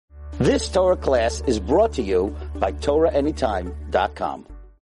This Torah class is brought to you by TorahAnytime.com.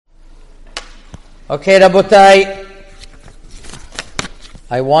 Okay, Rabotai,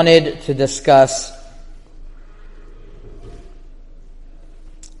 I wanted to discuss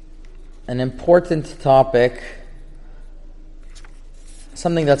an important topic,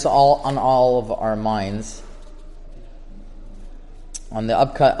 something that's on all of our minds, on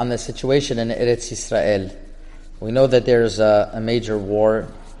the situation in Eretz Yisrael. We know that there's a major war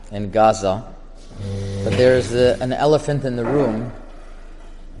in Gaza, but there's an elephant in the room.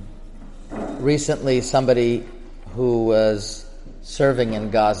 Recently, somebody who was serving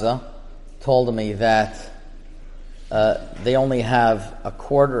in Gaza told me that they only have a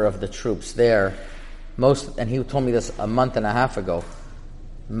quarter of the troops there. And he told me this a month and a half ago.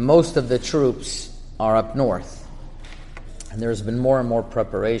 Most of the troops are up north, and there's been more and more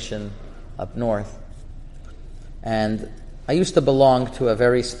preparation up north. And I used to belong to a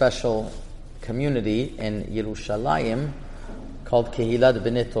very special community in Yerushalayim called Kehilat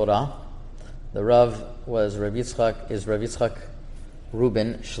B'nai Torah. The Rav is Rav Yitzchak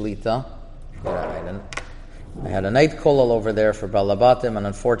Reuben Shlita. I had a night kollel over there for Balabatim, and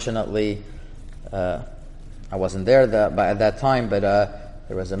unfortunately, I wasn't there at that time, but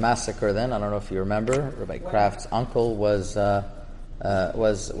there was a massacre then. I don't know if you remember. Rabbi Kraft's uncle was one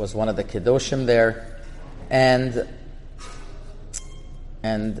of the Kedoshim there, and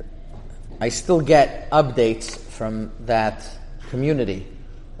I still get updates from that community.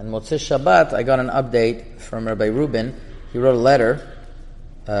 And Motzei Shabbat, I got an update from Rabbi Reuben. He wrote a letter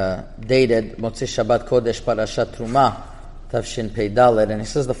dated Motzei Shabbat Kodesh Parashat Truma Tavshin Pei Dalet, and he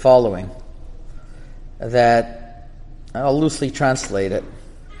says the following, that I'll loosely translate it,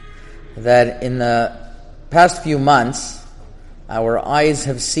 that in the past few months our eyes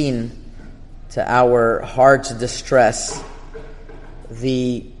have seen to our heart's distress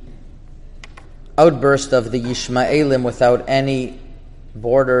the outburst of the Yishmaelim without any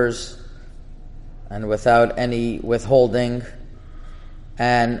borders and without any withholding,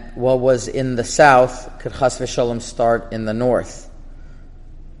 and what was in the south could chas v'shalom start in the north.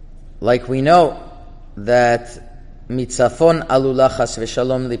 Like we know that mitzafon alula chas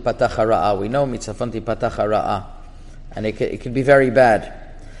v'shalom lipatach hara'a. We know mitzafon lipatach hara'a, and it could be very bad.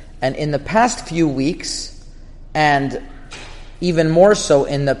 And in the past few weeks, and even more so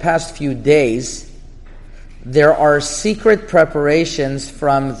in the past few days, there are secret preparations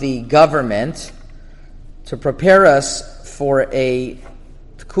from the government to prepare us for a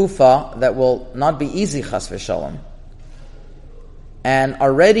tkufa that will not be easy, chas v'shalom. And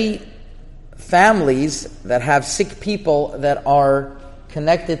already families that have sick people that are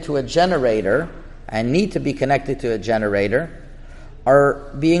connected to a generator and need to be connected to a generator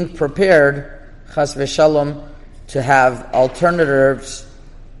are being prepared, chas v'shalom, to have alternatives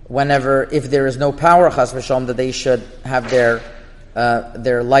whenever, if there is no power, chas v'shalom, that they should have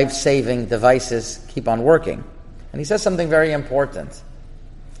their life-saving devices keep on working. And he says something very important.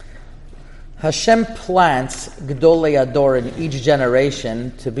 Hashem plants Gdolei Ador in each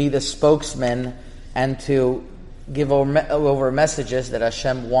generation to be the spokesman and to give over messages that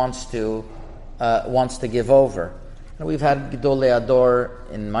Hashem wants to give over. And we've had Gdolei Ador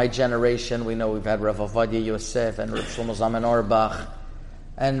in my generation. We know we've had Rav Ovadia Yosef and Rav Shlomo Zalman Auerbach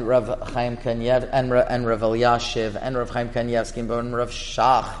and Rav Chaim Kanievsky and Rav Elyashiv and Rav Chaim Kanievsky and Rav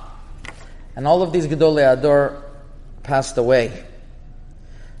Shach. And all of these Gdolei Ador passed away.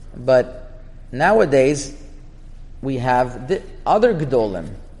 But nowadays, we have the other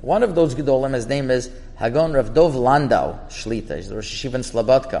Gedolim. One of those Gedolim, his name is Hagon Rav Dov Landau Shlita. He's the Rosh Yeshiva in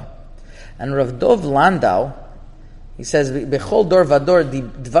Slobodka. And Rav Dov Landau, he says, Bechol dor vador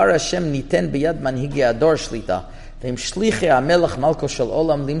dvar Hashem niten biyad manhigi ador Shlita. V'im shlichei hamelech malko shel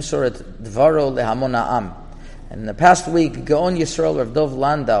olam limsor et dvaro lehamon ha'am. And in the past week, Gaon Yisrael Rav Dov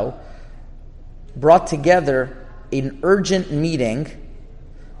Landau brought together an urgent meeting,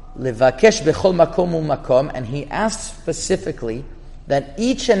 levakesh bechol makom u'makom, and he asked specifically that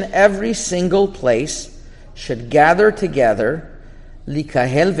each and every single place should gather together,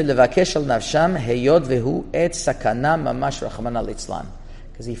 likahel v'levakesh al nafsham heyod vehu et sakana mamash rachmana litzlan,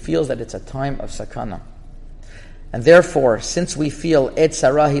 because he feels that it's a time of sakana. And therefore, since we feel et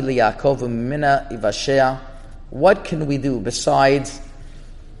sarahi liyakov u'mina ivashea, what can we do besides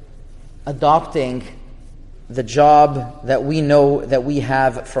adopting the job that we know that we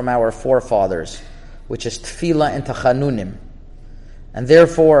have from our forefathers, which is tefillah and tachanunim? And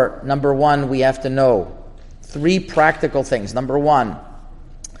therefore, number one, we have to know three practical things. Number one,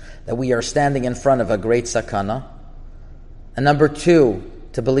 that we are standing in front of a great sakana. And number two,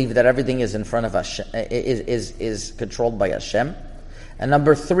 to believe that everything is in front of Hashem, is controlled by Hashem. And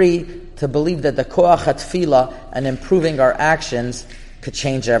number 3, to believe that the koach hatfila and improving our actions could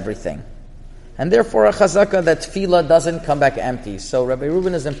change everything. And therefore a chazaka that tefillah doesn't come back empty. So Rabbi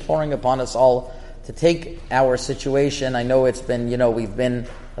Reuben is imploring upon us all to take our situation. I know it's been, we've been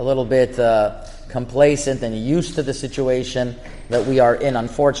a little bit complacent and used to the situation that we are in.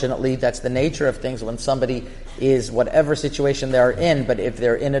 Unfortunately, that's the nature of things when somebody is whatever situation they are in, but if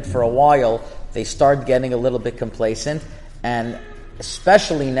they're in it for a while, they start getting a little bit complacent. And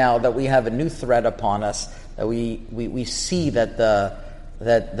especially now that we have a new threat upon us, that we see that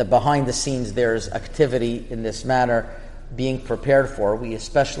the behind the scenes there's activity in this matter being prepared for, we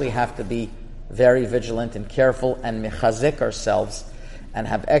especially have to be very vigilant and careful and mechazik ourselves and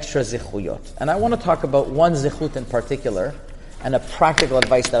have extra zichuyot. And I want to talk about one zichut in particular and a practical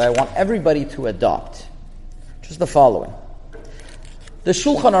advice that I want everybody to adopt, which is the following. The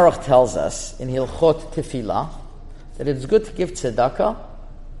Shulchan Aruch tells us in Hilchot Tefillah that it's good to give tzedakah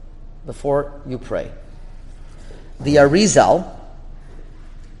before you pray. The Arizal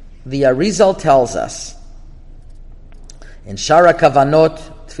tells us in Shara Kavanot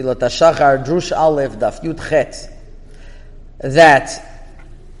Tefilot HaShachar Drush Aleph Daf Yud Chet that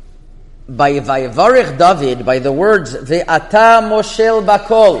by Vayevarech David, by the words Ve'ata Moshel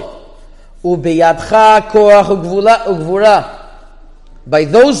Bakol U'beyadcha Koach Ugvura, by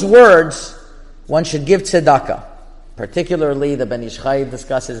those words one should give tzedakah. Particularly, the Ben Ish Chai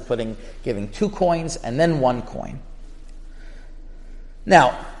discusses giving 2 coins and then 1 coin.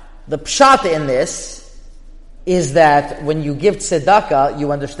 Now, the pshat in this is that when you give tzedakah,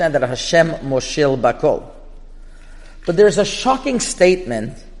 you understand that Hashem moshil bakol. But there's a shocking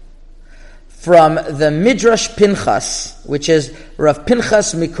statement from the Midrash Pinchas, which is Rav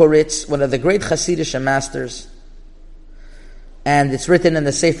Pinchas Mikoritz, one of the great Hasidic masters, and it's written in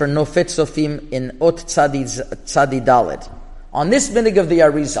the Sefer Nofet Sofim in Ot Tzadi Daled. On this minig of the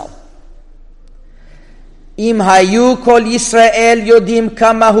Arizal, Im hayu kol Yisrael yodim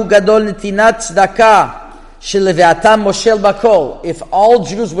kama hu gadol netinat tzedakah sheleve'atam moshel bakol. If all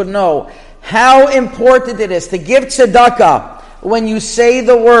Jews would know how important it is to give tzedakah when you say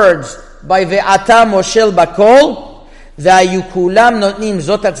the words by ve'atam moshel bakol, ve'ayu kulam notnim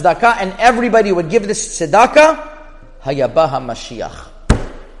zot tzedakah, and everybody would give this tzedakah, Hayabaha Mashiach.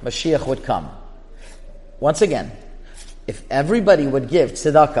 Mashiach would come. Once again, if everybody would give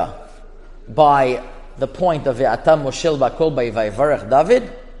tzedakah by the point of Ve'atam Moshel Bakol by Vayevarech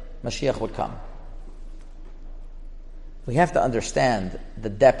David, Mashiach would come. We have to understand the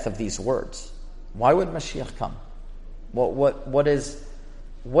depth of these words. Why would Mashiach come? What is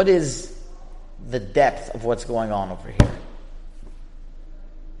the depth of what's going on over here?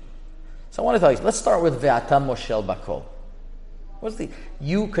 So I want to tell you, let's start with Ve'atam Moshel Bakol.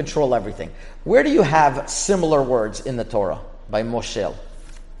 You control everything. Where do you have similar words in the Torah by Moshel?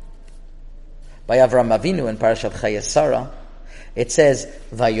 By Avram Avinu in Parashat Chayei Sarah, it says,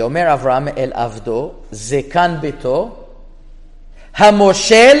 Vayomer Avram el Avdo, Zekan Beto,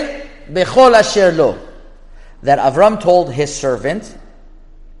 HaMoshel Bechol Asher Lo. That Avram told his servant,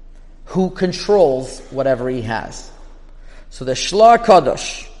 who controls whatever he has. So the Shla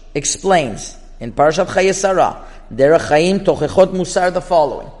Kadosh explains in Parashat Chayei Sarah, Derech Chaim Tochechot Musar, the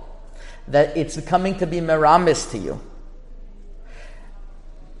following, that it's coming to be meramis to you,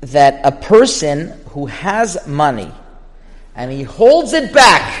 that a person who has money and he holds it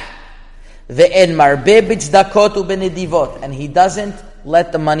back, ve'en marbe b'tzdakot u'benedivot, and he doesn't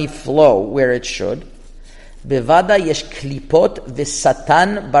let the money flow where it should, bevada yesh klipot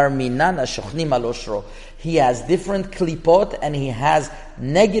v'satan bar minan ashochnim al oshro. He has different klipot and he has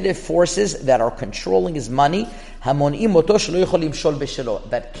negative forces that are controlling his money, that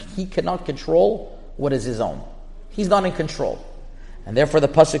he cannot control what is his own. He's not in control. And therefore the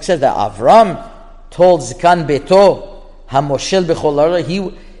pasuk says that Avram told Zikan Beto, HaMoshel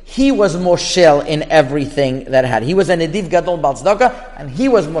Bechol, he was Moshel in everything that had. He was a Nediv Gadol Bal Tzedakah, and he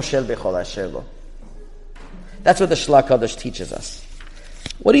was Moshel Bechol Asher Lo. That's what the Shla Kadosh teaches us.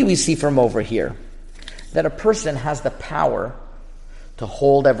 What do we see from over here? That a person has the power to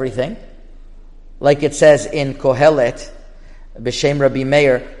hold everything. Like it says in Kohelet, B'Shem Rabbi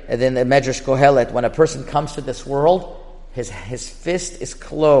Meir, and then the Medrash Kohelet, when a person comes to this world, his fist is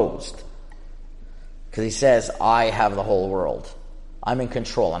closed. Because he says, I have the whole world. I'm in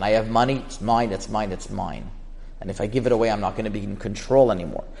control. And I have money, it's mine, it's mine, it's mine. And if I give it away, I'm not going to be in control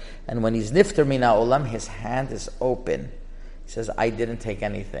anymore. And when he's nifter mina olam, his hand is open. He says, I didn't take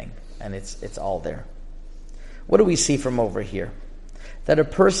anything. And it's all there. What do we see from over here? That a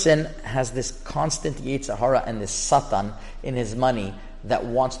person has this constant Yetzer Hara and this Satan in his money that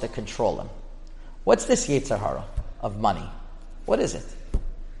wants to control him. What's this Yetzer Hara of money? What is it?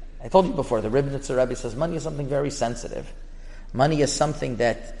 I told you before, the Ribnitzer Rebbe says money is something very sensitive. Money is something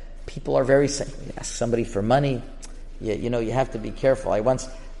that people are very sensitive. You ask somebody for money, you have to be careful.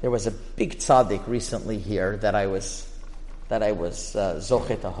 There was a big tzaddik recently here that I was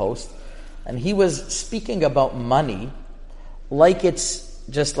zoche to host, and he was speaking about money like it's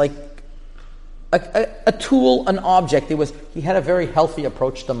just like a tool, an object. He had a very healthy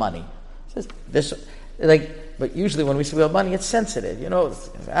approach to money. He says but usually when we speak about money, it's sensitive.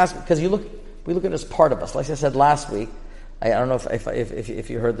 Because we look at it as part of us. Like I said last week, I don't know if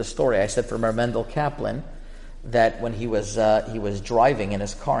you heard the story. I said from our Mendel Kaplan that when he was driving in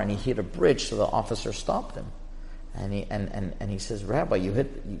his car and he hit a bridge, so the officer stopped him, and he says, "Rabbi, you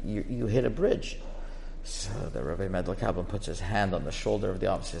hit a bridge." So the Rabbi Mendel Kaplan puts his hand on the shoulder of the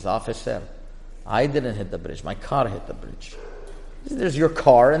officer. He says, "Officer, I didn't hit the bridge. My car hit the bridge. There's your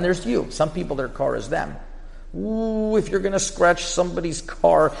car and there's you. Some people, their car is them. Ooh, if you're going to scratch somebody's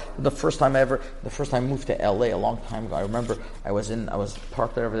car, the first time I moved to LA a long time ago, I remember I was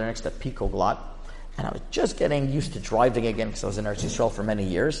parked over there next to Pico Glot, and I was just getting used to driving again because I was in Eretz Yisrael for many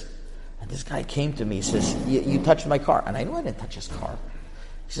years. And this guy came to me, he says, you touched my car. And I knew I didn't touch his car.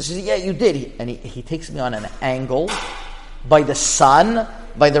 He says, yeah, you did. And he takes me on an angle by the sun,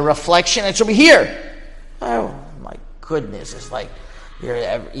 by the reflection. It's over here. Oh, my goodness. It's like,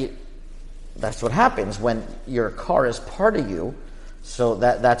 that's what happens when your car is part of you. So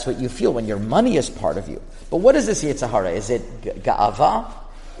that's what you feel when your money is part of you. But what is this Yetzer Hara? Is it ga'ava?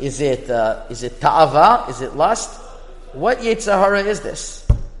 Is it ta'ava? Is it lust? What Yetzer Hara is this?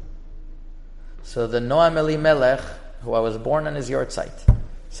 So the Noam Elimelech, who I was born on his yahrzeit,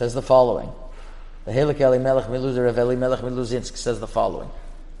 says the following. The Helik Elimelech Miluzer of Elimelech Miluzinsk says the following.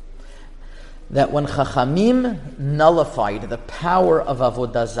 That when Chachamim nullified the power of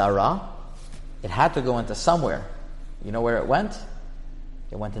Avodah Zarah, it had to go into somewhere. You know where it went?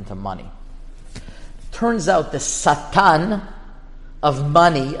 It went into money. Turns out the Satan of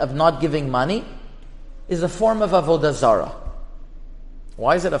money, of not giving money, is a form of Avodah Zarah.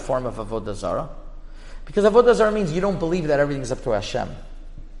 Why is it a form of Avodah Zarah? Because Avodah Zarah means you don't believe that everything is up to Hashem.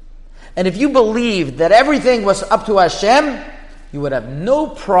 And if you believed that everything was up to Hashem, you would have no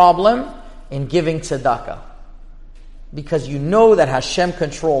problem in giving tzedakah. Because you know that Hashem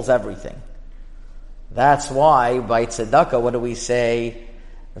controls everything. That's why by tzedakah, what do we say?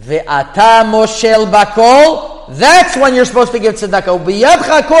 Ve'ata moshel bakol. That's when you're supposed to give tzedakah.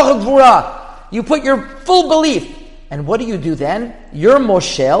 B'yadcha koch gvura. You put your full belief. And what do you do then? You're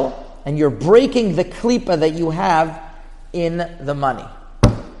moshel, and you're breaking the klipa that you have in the money.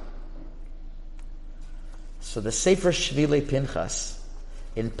 So the Sefer Shvilei Pinchas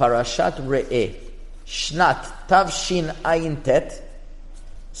in Parashat Re'eh, Shnat Tavshin Ayin Tet,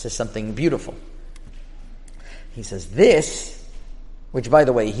 says something beautiful. He says this, which by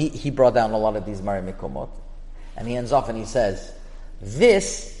the way, he brought down a lot of these Mari Mikomot, and he ends off and he says,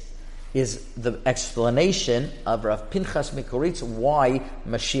 this is the explanation of Rav Pinchas Mikoritz why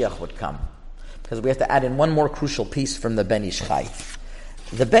Mashiach would come. Because we have to add in one more crucial piece from the Ben Ish Chai.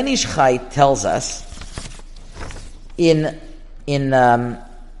 The Ben Ish Chai tells us in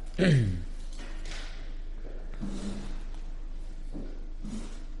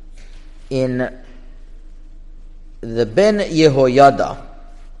the Ben Yehoyada,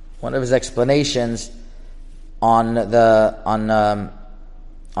 one of his explanations on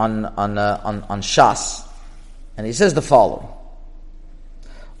Shas, and he says the following: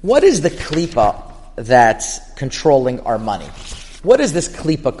 what is the klipa that's controlling our money? What is this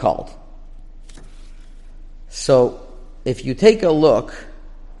klipa called? So, if you take a look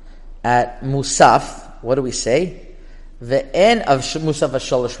at Musaf, what do we say? The end of Musaf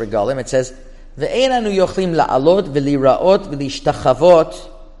HaSholosh Regalim, it says, "Ve'en anu yochlim la'alot v'liraot v'lishtachavot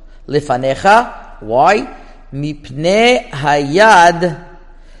lefanecha." Why? Mipnei hayad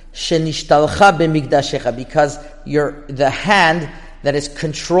shenishtalcha b'migdashecha, because you're the hand that is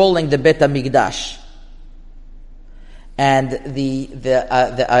controlling the Bet HaMikdash. And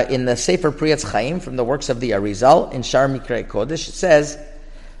in the Sefer Priyatz Chaim, from the works of the Arizal, in Shar Mikrei Kodesh, it says,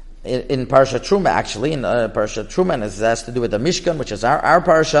 in Parashat Truma, actually, in Parashat Truma, and it has to do with the Mishkan, which is our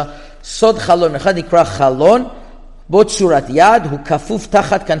Parasha, Sod Chalon Echad Nikra Chalon, Bo Tzurat Yad, Hu Kafuf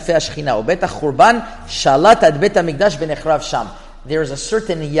Tachat Kanfei HaShechina, U Bet HaChurban, Shalat Ad Bet HaMikdash V'nechrav Sham. There is a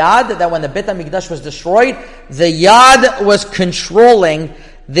certain Yad that when the Bet HaMikdash was destroyed, the Yad was controlling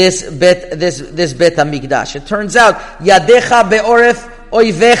this Bet HaMikdash. It turns out, Yadecha Be'oref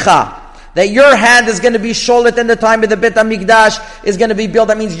Oivecha, that your hand is going to be sholet in the time of the Bet HaMikdash is going to be built.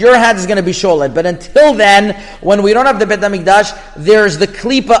 That means your hand is going to be sholet. But until then, when we don't have the Bet HaMikdash, there's the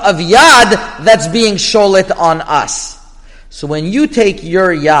klipa of Yad that's being sholet on us. So when you take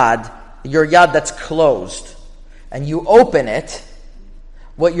your yad that's closed, and you open it,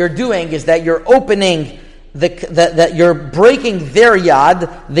 what you're doing is that you're opening that you're breaking their yad,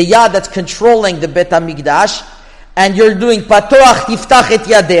 the yad that's controlling the Bet HaMikdash, and you're doing patoach tiftach et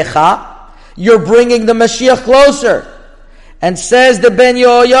yadecha. You're bringing the Mashiach closer. And says the Ben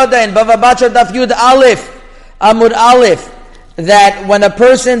Yehoyada in Bava Batra Daf Yud Aleph, Amud Aleph, that when a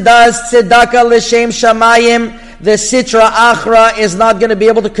person does tzedakah l'shem shamayim, the sitra achra is not going to be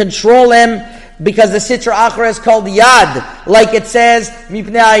able to control him, because the sitra achra is called yad, like it says,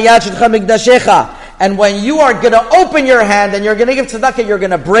 mipnei hayad shelcha mikdashecha. And when you are going to open your hand and you're going to give tzedakah, you're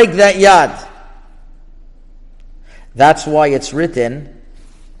going to break that yad. That's why it's written,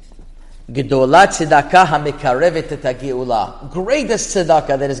 Gedola tzedakah hamikarevet et hageula. Greatest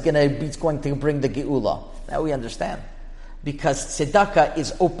tzedakah that is going to bring the geula. Now we understand. Because tzedakah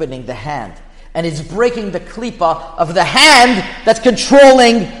is opening the hand. And it's breaking the klipa of the hand that's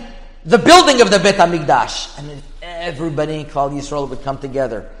controlling the building of the Bet HaMikdash. And everybody in Klal Yisrael would come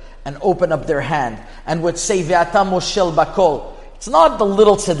together and open up their hand and would say, Ve'ata moshel bakol. It's not the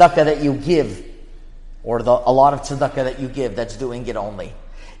little tzedakah that you give, or a lot of tzedakah that you give that's doing it only.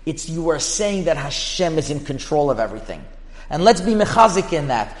 It's you are saying that Hashem is in control of everything. And let's be mechazik in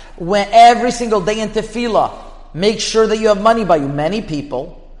that. When every single day in tefillah, make sure that you have money by you. Many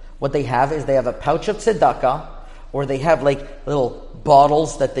people, what they have is they have a pouch of tzedakah, or they have like little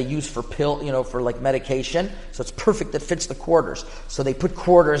bottles that they use for for like medication. So it's perfect, it fits the quarters. So they put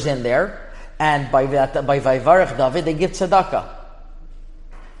quarters in there, and by Vayevarech David, they give tzedakah.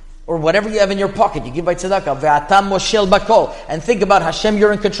 Or whatever you have in your pocket, you give by tzedakah. Ve'atam moshel bakol. And think about Hashem,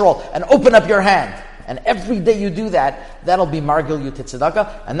 you're in control. And open up your hand. And every day you do that, that'll be margil you to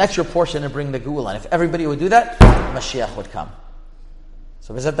tzedakah, and that's your portion to bring the geula. And if everybody would do that, Mashiach would come.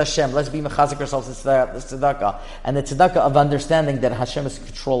 So B'ezrat Hashem, let's be mechazik ourselves in tzedakah, and the tzedakah of understanding that Hashem is in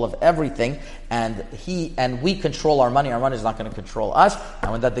control of everything, and we control our money. Our money is not going to control us,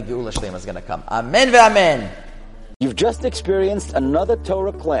 and when that the geula shlema is going to come. Amen ve'amen. You've just experienced another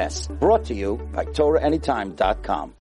Torah class brought to you by TorahAnytime.com.